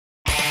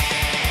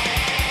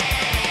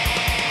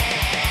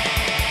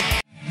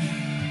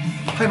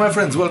Hi my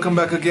friends, welcome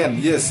back again.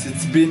 Yes,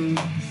 it's been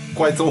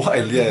quite a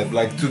while, yeah,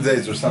 like 2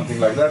 days or something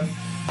like that,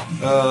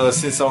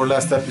 since our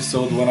last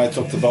episode when I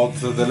talked about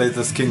the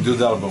latest King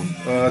Dude album.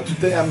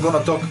 Today I'm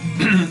gonna talk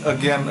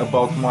again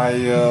about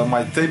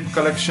my tape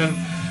collection.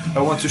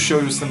 I want to show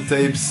you some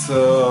tapes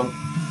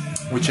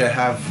which I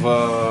have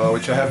I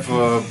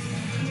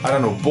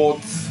don't know,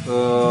 bought,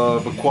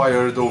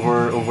 acquired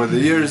over the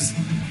years.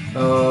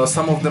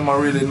 Some of them are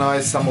really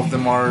nice, some of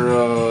them are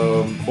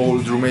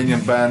old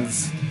Romanian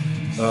bands.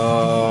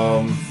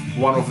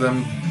 One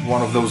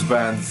of those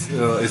bands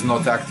is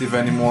not active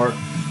anymore.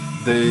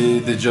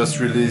 They just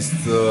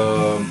released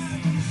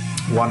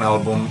one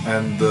album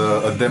and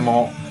a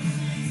demo,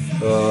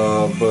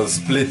 a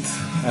split,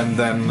 and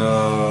then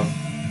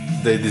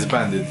they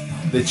disbanded.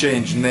 They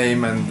changed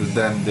name and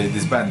then they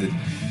disbanded.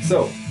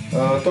 So,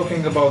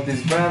 talking about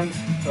this band,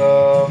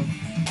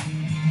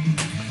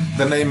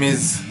 the name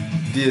is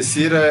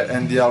Irae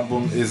and the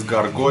album is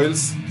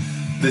Gargoyles.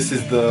 This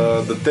is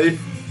the tape.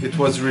 It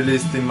was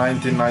released in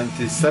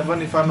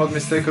 1997, if I'm not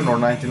mistaken, or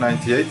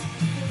 1998.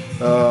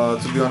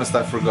 To be honest,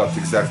 I forgot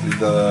exactly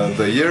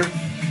the year.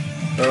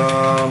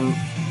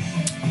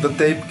 The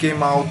tape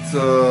came out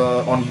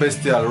on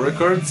Bestial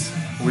Records,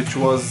 which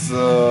was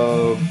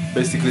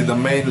basically the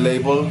main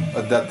label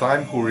at that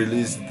time who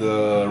released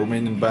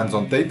Romanian bands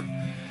on tape,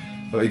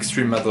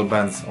 extreme metal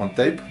bands on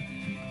tape.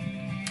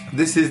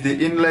 This is the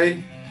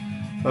inlay.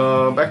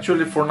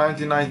 Actually, for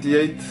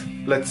 1998,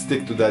 let's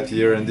stick to that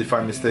year, and if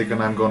I'm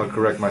mistaken, I'm gonna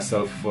correct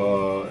myself,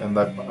 and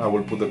I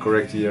will put the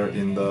correct year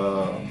in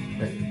the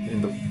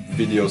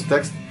video's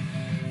text.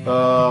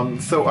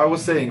 So I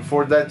was saying,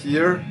 for that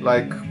year,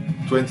 like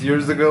 20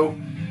 years ago,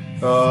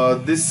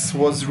 this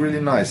was really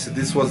nice.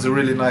 This was a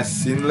really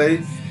nice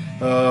inlay.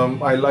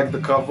 I like the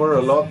cover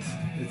a lot.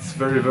 It's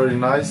very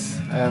nice,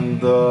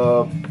 and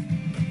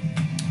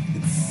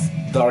it's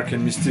dark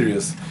and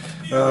mysterious.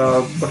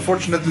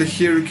 Unfortunately,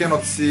 here you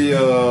cannot see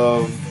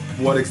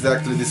what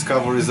exactly this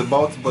cover is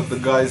about, but the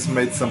guys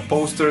made some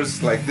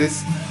posters like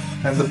this,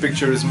 and the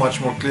picture is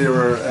much more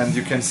clearer, and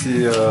you can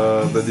see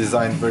the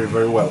design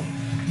very well.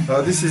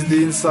 This is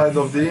the inside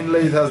of the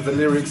inlay. It has the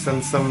lyrics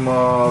and some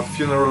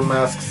funeral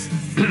masks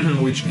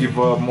which give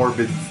a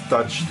morbid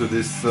touch to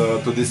this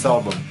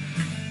album.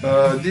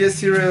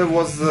 Irae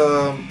was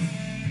a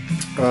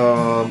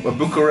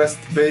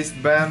Bucharest-based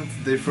band.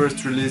 They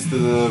first released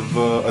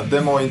a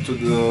demo into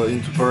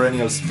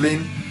Perennial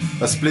Spleen,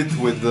 a split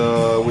with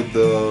the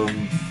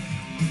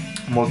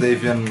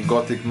Moldavian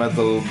gothic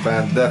metal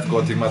band, death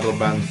gothic metal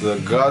band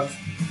God.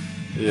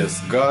 Yes,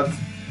 God.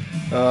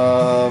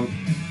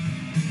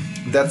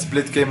 That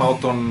split came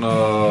out on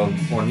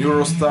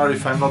Eurostar,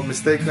 if I'm not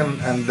mistaken,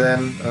 and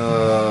then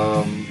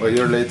a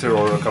year later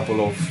or a couple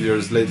of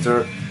years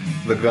later,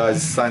 the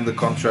guys signed the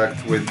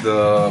contract with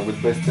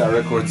Bestial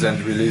Records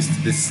and released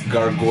this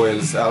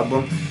Gargoyles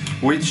album,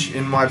 which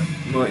in my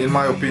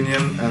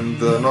opinion, and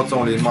not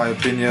only in my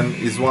opinion,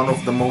 is one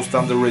of the most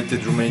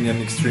underrated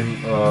Romanian extreme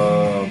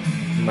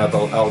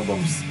metal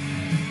albums.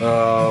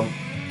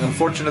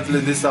 Unfortunately,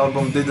 this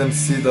album didn't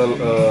see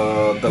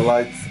the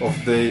light of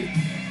day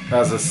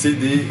as a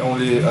CD,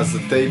 only as a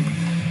tape,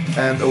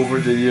 and over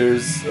the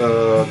years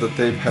the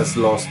tape has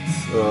lost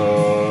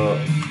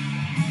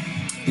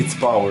its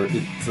power.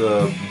 It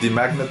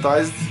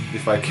demagnetized,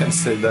 if I can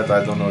say that.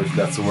 I don't know if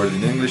that's a word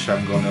in English.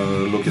 I'm gonna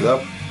look it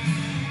up.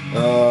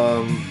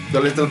 A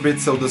little bit,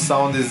 so the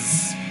sound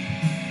is,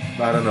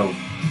 I don't know,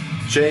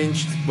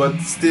 changed,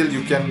 but still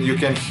you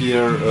can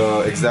hear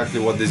exactly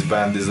what this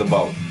band is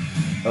about.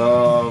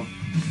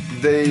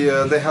 They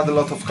had a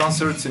lot of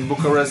concerts in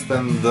Bucharest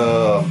and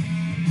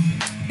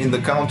in the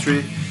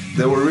country.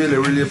 They were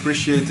really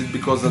appreciated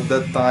because at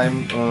that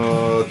time,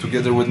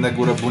 together with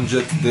Negura,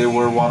 Bunget, they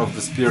were one of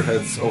the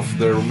spearheads of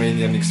the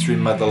Romanian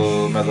extreme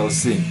metal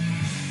scene.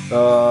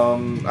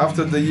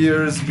 After the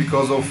years,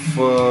 because of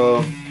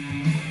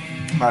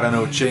I don't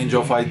know, change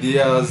of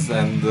ideas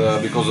and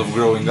because of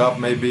growing up,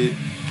 maybe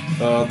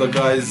the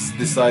guys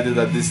decided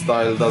that this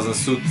style doesn't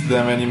suit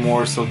them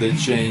anymore, so they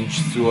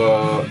changed to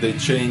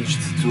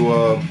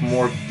a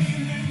more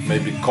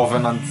maybe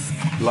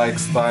Covenant-like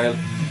style.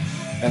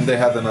 And they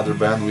had another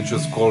band which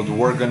was called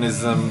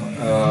Organism.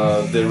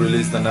 They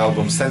released an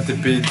album,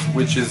 Centipede,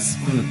 which is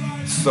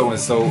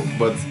so-and-so,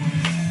 but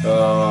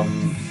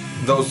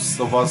those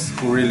of us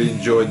who really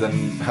enjoyed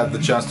and had the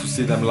chance to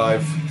see them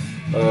live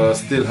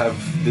still have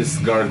this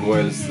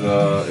Gargoyles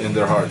in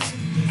their hearts.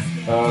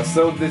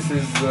 So this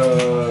is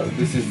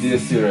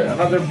Irae,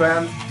 another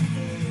band,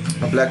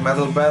 a black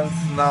metal band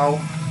now,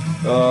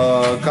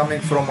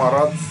 coming from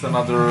Arad,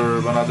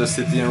 another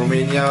city in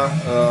Romania.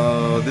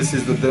 This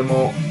is the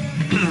demo.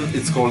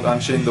 It's called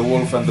Unchain the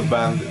Wolf, and the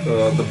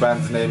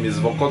band's name is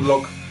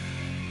Vokodlok.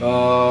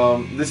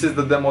 This is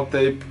the demo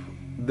tape.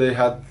 They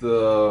had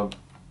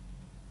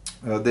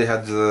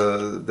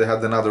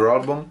another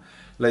album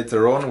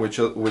later on, which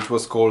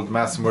was called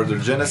Mass Murder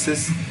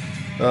Genesis.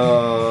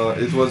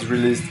 It was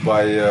released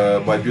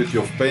by Beauty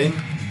of Pain,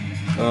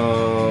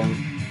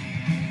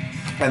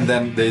 and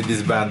then they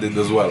disbanded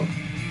as well.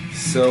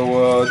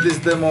 So this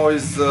demo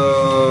is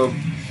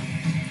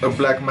a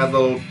black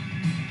metal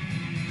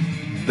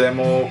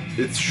demo.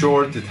 It's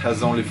short, it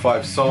has only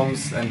 5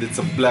 songs, and it's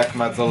a black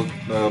metal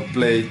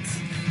played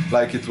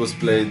like it was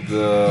played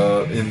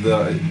at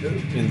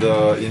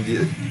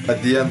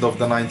the end of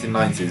the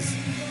 1990s.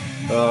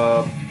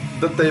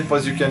 The tape,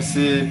 as you can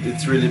see,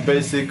 it's really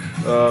basic.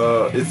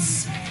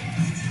 It's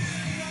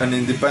an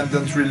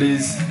independent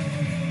release.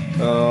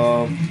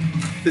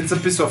 It's a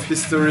piece of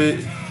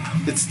history.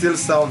 It still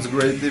sounds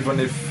great, even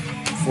if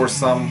for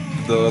some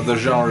the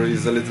genre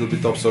is a little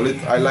bit obsolete.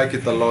 I like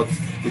it a lot.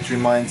 It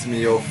reminds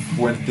me of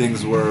when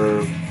things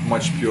were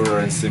much purer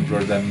and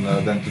simpler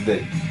than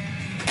today.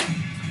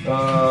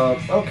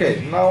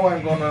 Okay, now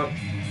I'm gonna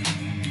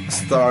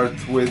start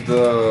with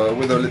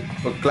a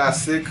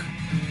classic,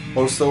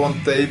 also on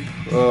tape,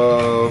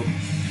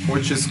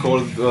 which is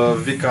called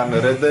Wiccan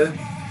Rede,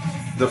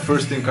 the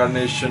first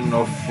incarnation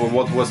of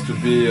what was to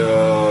be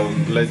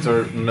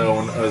later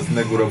known as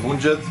Negura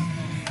Bunget.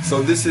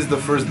 So this is the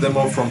first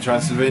demo from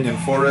Transylvanian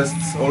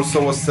forests,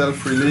 also a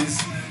self-release.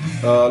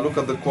 Look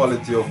at the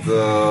quality of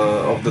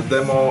the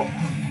demo.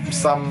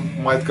 Some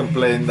might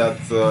complain that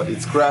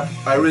it's crap.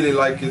 I really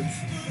like it.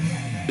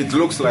 It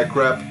looks like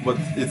crap, but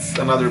it's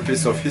another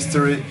piece of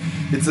history.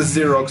 It's a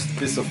Xeroxed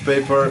piece of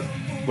paper,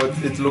 but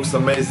it looks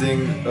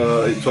amazing.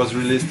 It was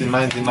released in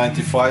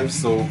 1995,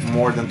 so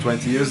more than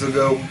 20 years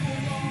ago.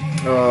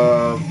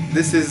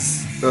 This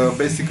is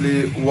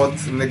basically what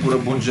Negura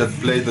Bunget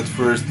played at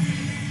first,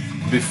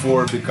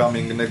 before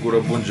becoming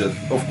Negura Bunget.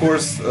 Of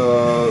course,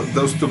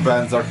 those two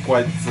bands are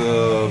quite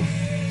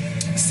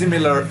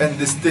similar and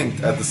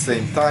distinct at the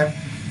same time.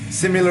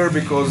 Similar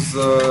because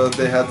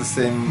they had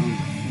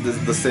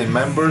the same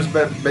members,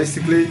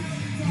 basically.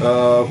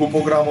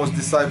 Hupogramos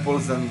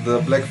Disciples and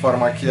Black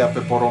Pharmakia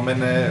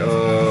Peporomene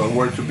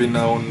were to be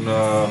known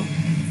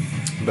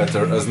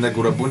better as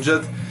Negura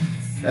Bunget,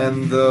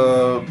 and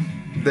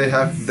they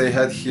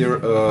had here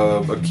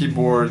a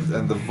keyboard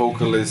and a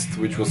vocalist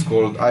which was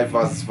called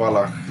Ivas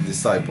Valach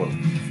Disciple.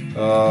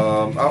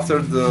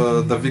 After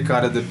the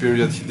Wiccan Rede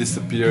period, he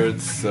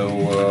disappeared, so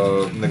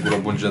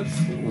Negura Bunget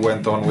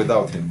went on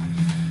without him.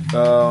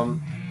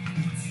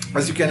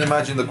 As you can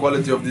imagine, the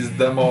quality of this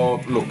demo,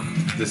 look,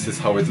 this is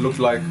how it looked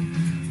like.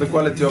 The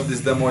quality of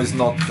this demo is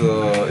not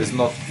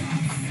a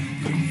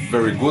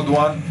very good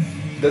one.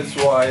 That's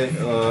why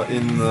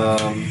in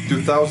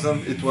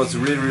 2000 it was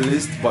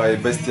re-released by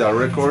Bestia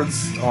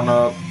Records on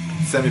a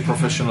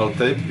semi-professional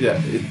tape. Yeah,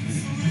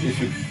 if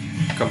you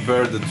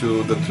compare the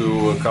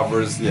two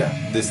covers, yeah,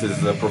 this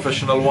is a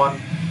professional one.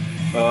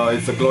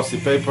 It's a glossy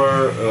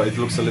paper. It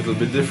looks a little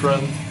bit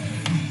different.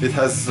 It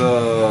has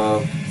a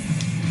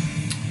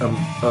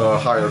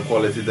higher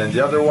quality than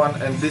the other one,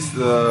 and this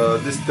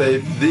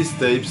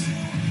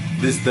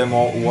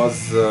demo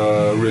was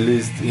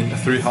released in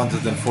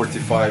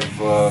 345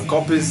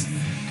 copies,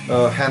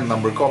 hand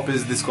number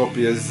copies. This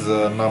copy is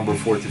number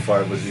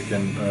 45, as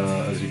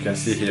you can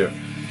see here.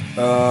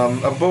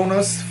 A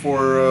bonus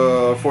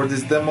for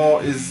this demo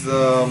is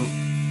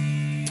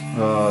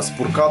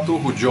Spurcatu,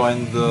 who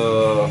joined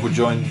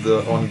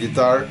on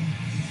guitar.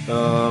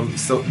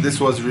 So this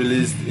was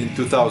released in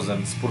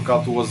 2000.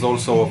 Spurcatu was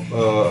also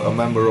a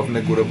member of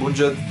Negura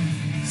Bunget.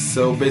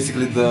 So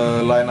basically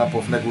the lineup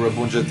of Negura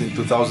Bunget in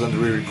 2000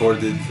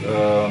 re-recorded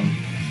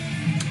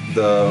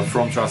the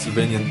From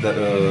Transylvanian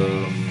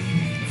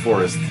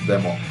Forest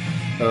demo.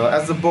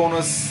 As a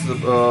bonus,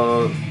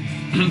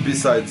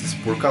 besides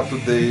Spurcatu,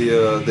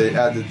 they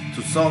added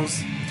 2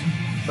 songs,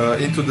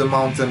 Into the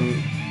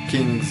Mountain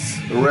King's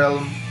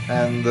Realm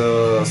and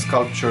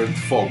Sculptured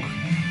Fog.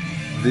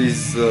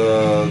 These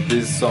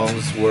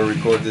songs were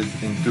recorded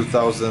in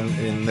 2000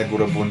 in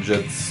Negura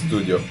Bunget's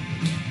studio.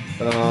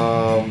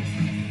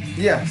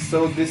 Yeah,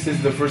 so this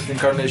is the first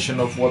incarnation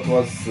of what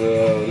was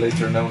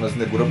later known as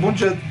Negura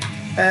Bunget,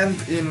 and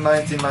in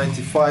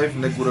 1995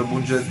 Negura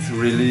Bunget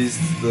released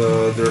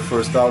their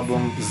first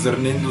album,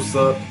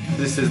 Zarnindu-sa.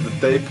 This is the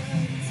tape.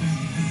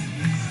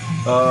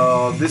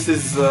 This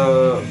is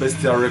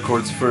Bestia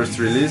Records' first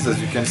release, as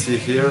you can see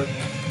here.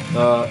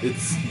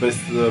 It's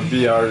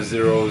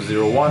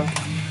BR001.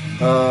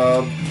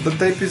 The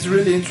tape is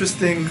really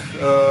interesting.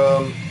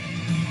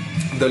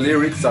 The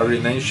lyrics are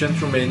in ancient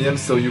Romanian,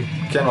 so you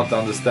cannot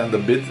understand a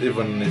bit,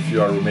 even if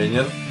you are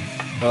Romanian.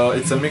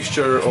 It's a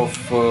mixture of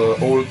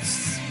old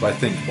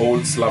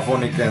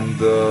Slavonic and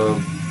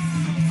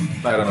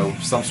I don't know,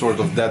 some sort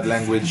of dead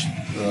language,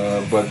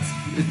 but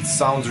it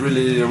sounds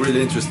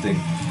really interesting.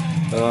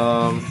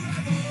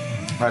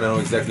 I don't know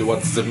exactly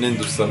what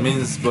Zarnindu-sa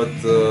means, but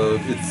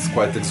it's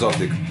quite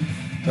exotic.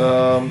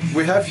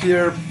 We have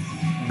here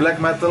black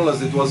metal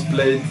as it was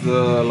played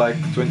like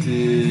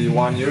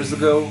 21 years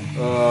ago.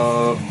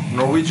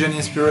 Norwegian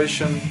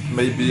inspiration,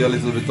 maybe a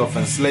little bit of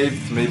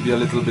enslaved, maybe a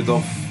little bit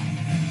of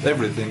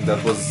everything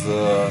that was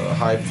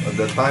hyped at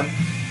that time.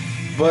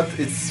 But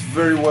it's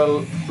very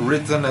well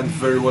written and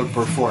very well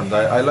performed.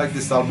 I like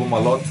this album a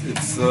lot.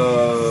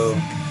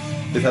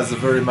 It has a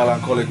very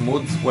melancholic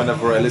mood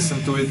whenever I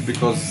listen to it,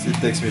 because it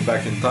takes me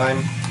back in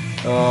time.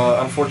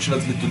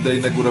 Unfortunately today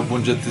Negura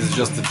Bunget is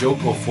just a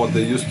joke of what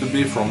they used to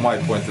be, from my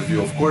point of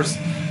view of course.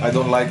 I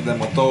don't like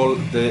them at all.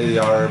 They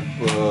are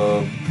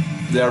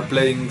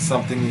playing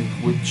something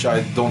which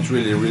I don't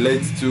really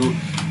relate to.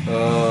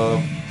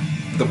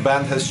 The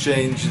band has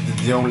changed.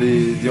 The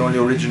only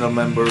original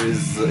member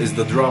is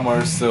the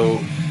drummer. So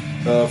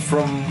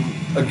from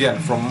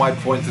my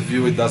point of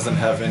view, it doesn't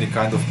have any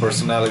kind of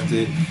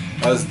personality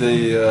as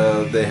they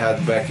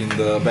had back in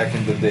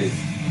the days.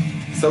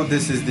 So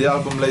this is the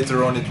album.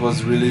 Later on, it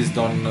was released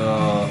on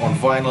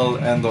vinyl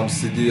and on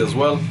CD as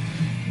well.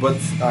 But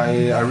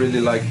I really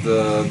like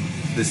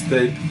this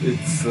tape.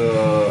 It's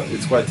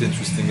quite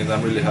interesting, and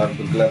I'm really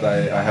glad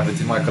I have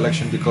it in my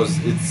collection, because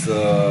it's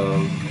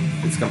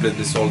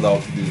completely sold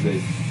out these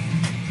days.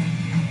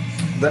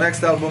 The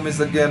next album is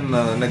again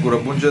Negura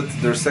Bunget,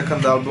 their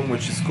second album,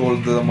 which is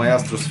called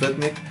Maiastru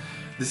Sfetnic.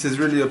 This is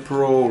really a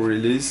pro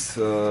release,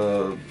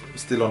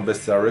 still on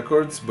Bestia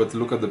Records, but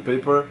look at the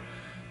paper.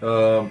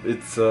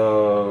 It's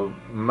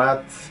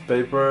matte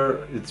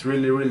paper. It's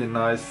really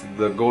nice.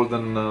 The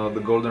golden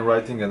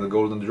writing and the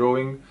golden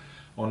drawing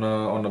on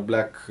a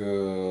black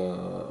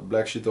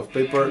sheet of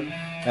paper,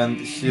 and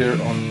here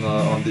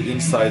on the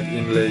inside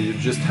inlay you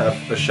just have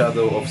a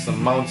shadow of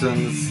some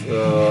mountains.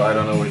 I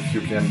don't know if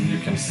you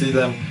can see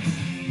them,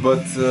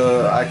 but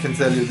I can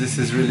tell you this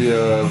is really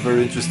a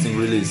very interesting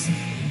release.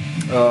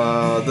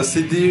 The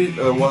CD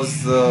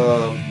was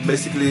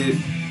basically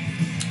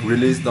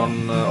released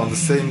on the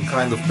same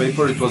kind of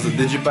paper. It was a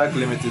digipack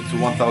limited to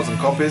 1,000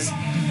 copies,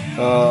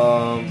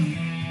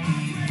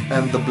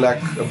 and a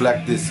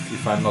black disc,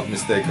 if I'm not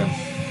mistaken.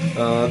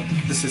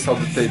 This is how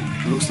the tape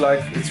looks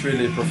like. It's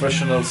really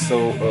professional.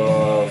 So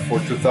for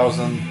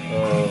 2000,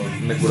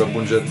 Negura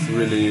Bunget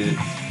really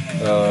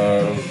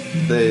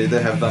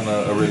they have done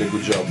a really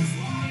good job.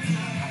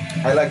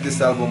 I like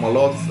this album a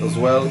lot as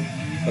well.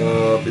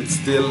 It's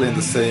still in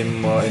the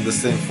same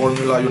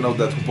formula. You know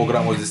that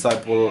Hupogramul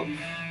Disciple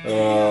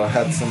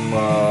had some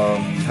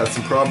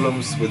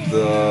problems with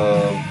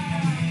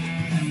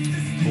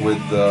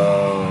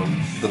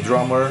the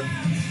drummer.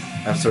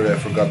 I'm sorry, I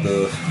forgot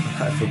the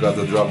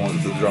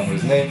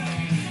drummer's name,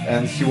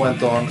 and he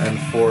went on and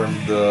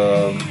formed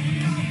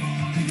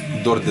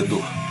Dor de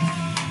Duh.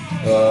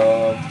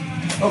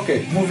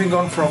 Okay, moving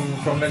on from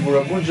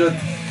Negura Bunget,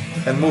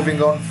 and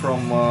moving on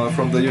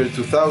from the year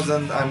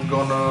 2000, I'm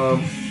gonna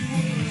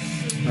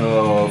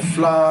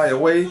fly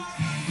away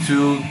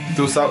to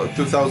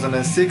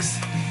 2006,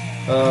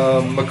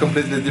 a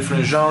completely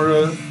different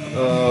genre,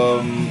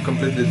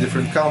 completely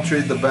different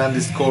country. The band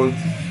is called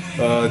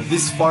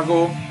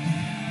Disfago.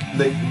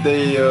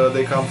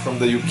 They come from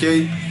the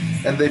UK,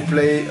 and they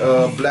play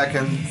black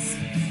and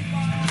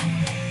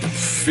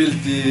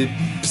filthy,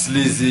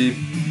 sleazy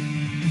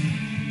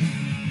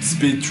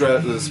speed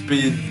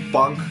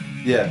punk.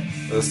 Yeah,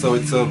 so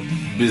it's a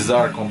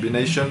bizarre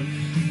combination.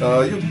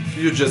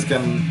 You just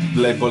can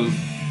label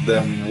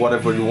them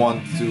whatever you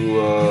want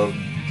to.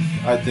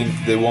 I think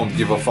they won't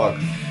give a fuck.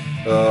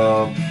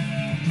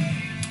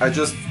 I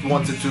just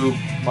wanted to,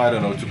 I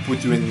don't know, to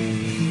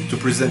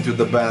present you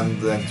the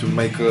band and to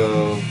make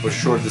a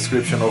short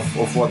description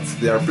of what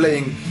they are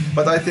playing.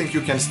 But I think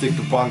you can stick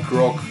to punk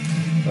rock,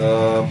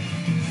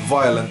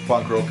 violent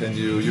punk rock, and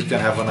you can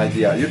have an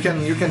idea. You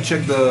can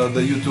check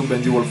the YouTube,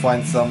 and you will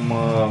find some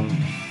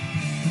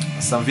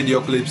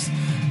video clips.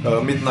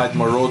 Midnight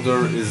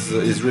Marauder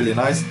is really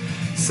nice.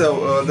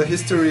 So the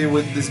history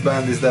with this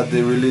band is that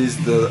they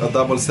released a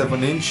double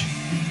 7-inch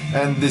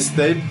and this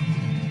tape.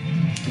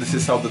 This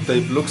is how the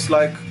tape looks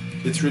like.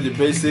 It's really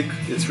basic,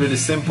 it's really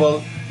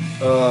simple.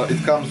 It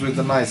comes with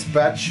a nice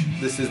patch.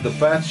 This is the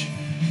patch.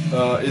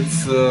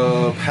 It's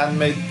a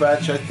handmade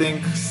patch, I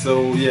think.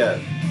 So yeah,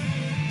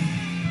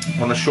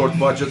 on a short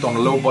budget, on a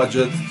low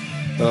budget,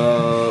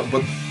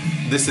 but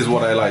this is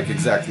what I like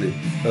exactly.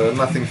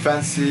 Nothing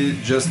fancy,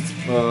 just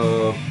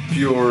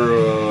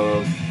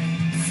pure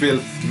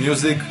filthy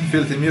music,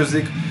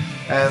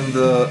 and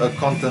a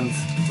content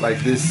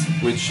like this,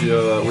 which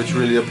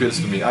really appeals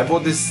to me. I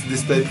bought this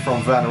tape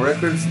from Van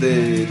Records.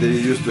 They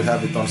used to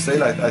have it on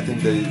sale. I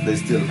think they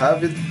still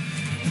have it.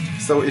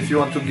 So if you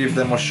want to give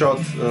them a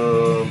shot,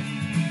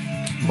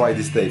 buy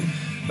this tape.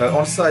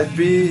 On side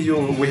B,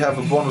 we have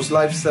a bonus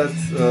live set.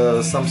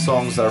 Some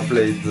songs are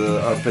played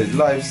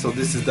live, so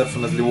this is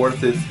definitely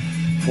worth it.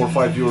 For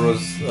 €5,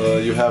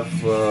 you have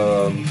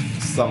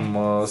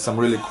some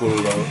really cool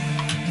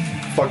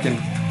fucking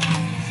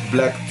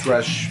black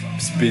trash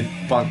speed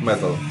punk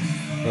metal.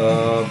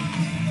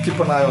 Keep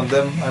an eye on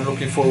them. I'm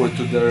looking forward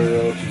to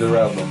their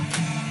album.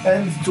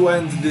 And to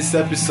end this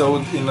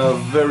episode in a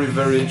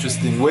very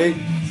interesting way,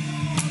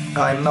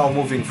 I'm now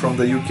moving from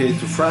the UK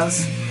to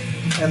France,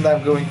 and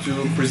I'm going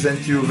to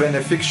present you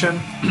Venefixion.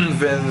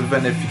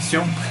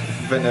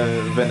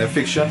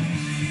 Venefixion.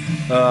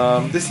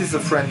 This is a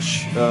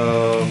French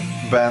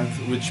band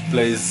which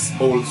plays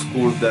old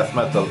school death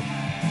metal.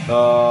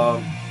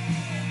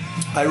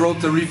 I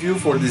wrote a review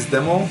for this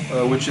demo,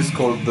 which is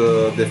called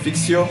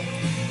Defixio.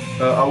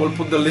 I will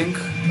put the link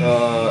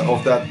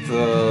of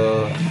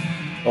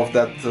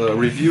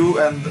review,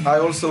 and I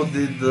also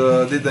did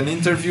an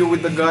interview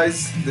with the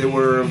guys. They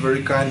were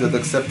very kind and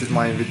accepted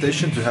my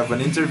invitation to have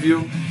an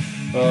interview.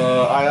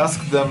 I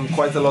asked them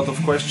quite a lot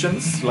of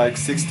questions, like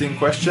 16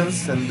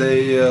 questions, and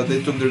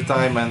they took their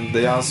time and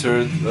they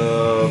answered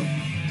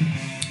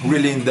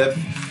really in depth,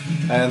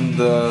 and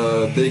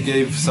they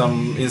gave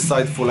some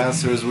insightful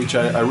answers which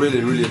I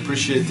really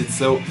appreciated.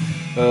 So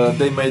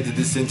they made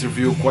this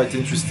interview quite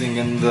interesting,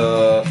 and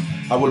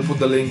I will put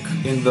the link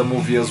in the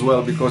movie as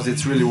well, because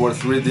it's really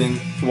worth reading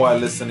while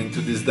listening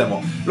to this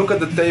demo. Look at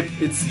the tape,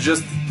 it's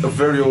just a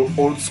very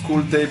old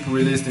school tape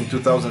released in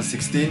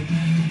 2016.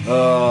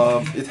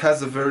 It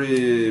has a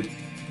very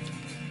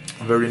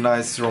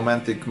nice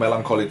romantic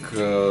melancholic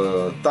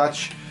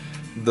touch.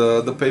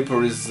 The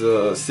paper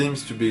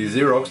seems to be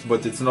Xeroxed,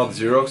 but it's not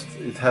Xeroxed.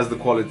 It has the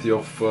quality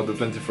of the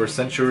 21st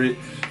century,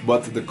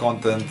 but the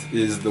content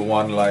is the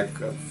one, like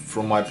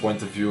from my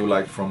point of view,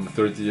 like from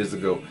 30 years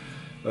ago.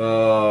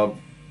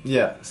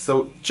 Yeah,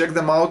 so check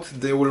them out.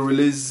 They will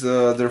release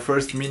their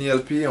first mini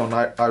LP on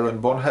Iron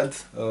Bonehead,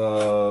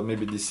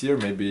 maybe this year,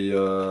 maybe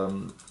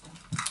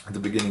at the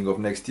beginning of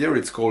next year.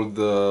 It's called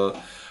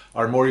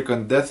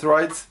Armorican Death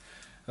Rites.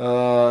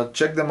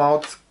 Check them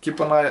out. Keep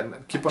an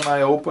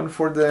eye open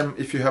for them.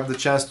 If you have the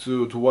chance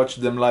to watch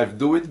them live,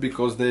 do it,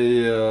 because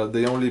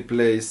they only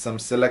play some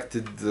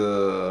selected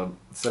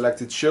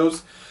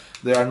shows.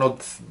 They are not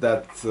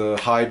that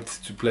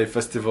hyped to play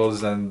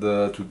festivals and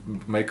to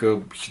make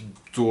a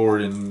tour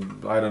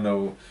in, I don't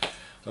know,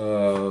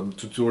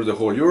 to tour the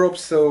whole Europe.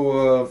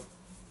 So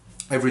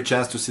every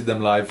chance to see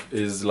them live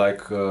is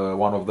like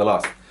one of the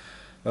last.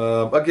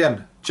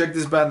 Again, check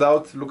this band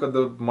out. Look at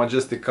the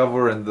majestic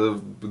cover and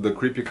the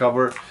creepy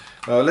cover.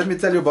 Let me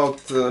tell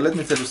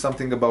you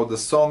something about the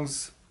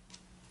songs.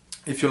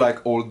 If you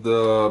like old,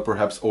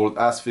 perhaps old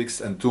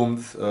Asphyx,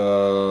 Entombed,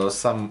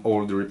 some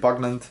old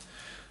Repugnant,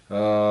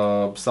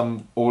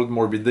 some old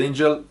Morbid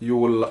Angel, you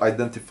will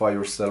identify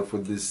yourself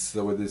with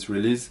this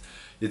release.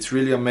 It's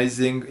really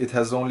amazing. It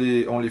has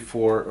only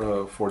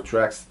four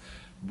tracks,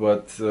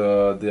 but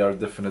they are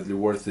definitely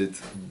worth it.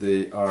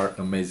 They are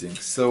amazing.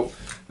 So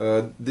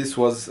this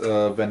was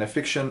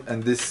Venefixion,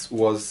 and this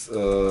was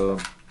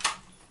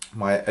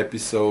my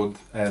episode,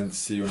 and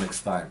see you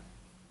next time.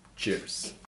 Cheers.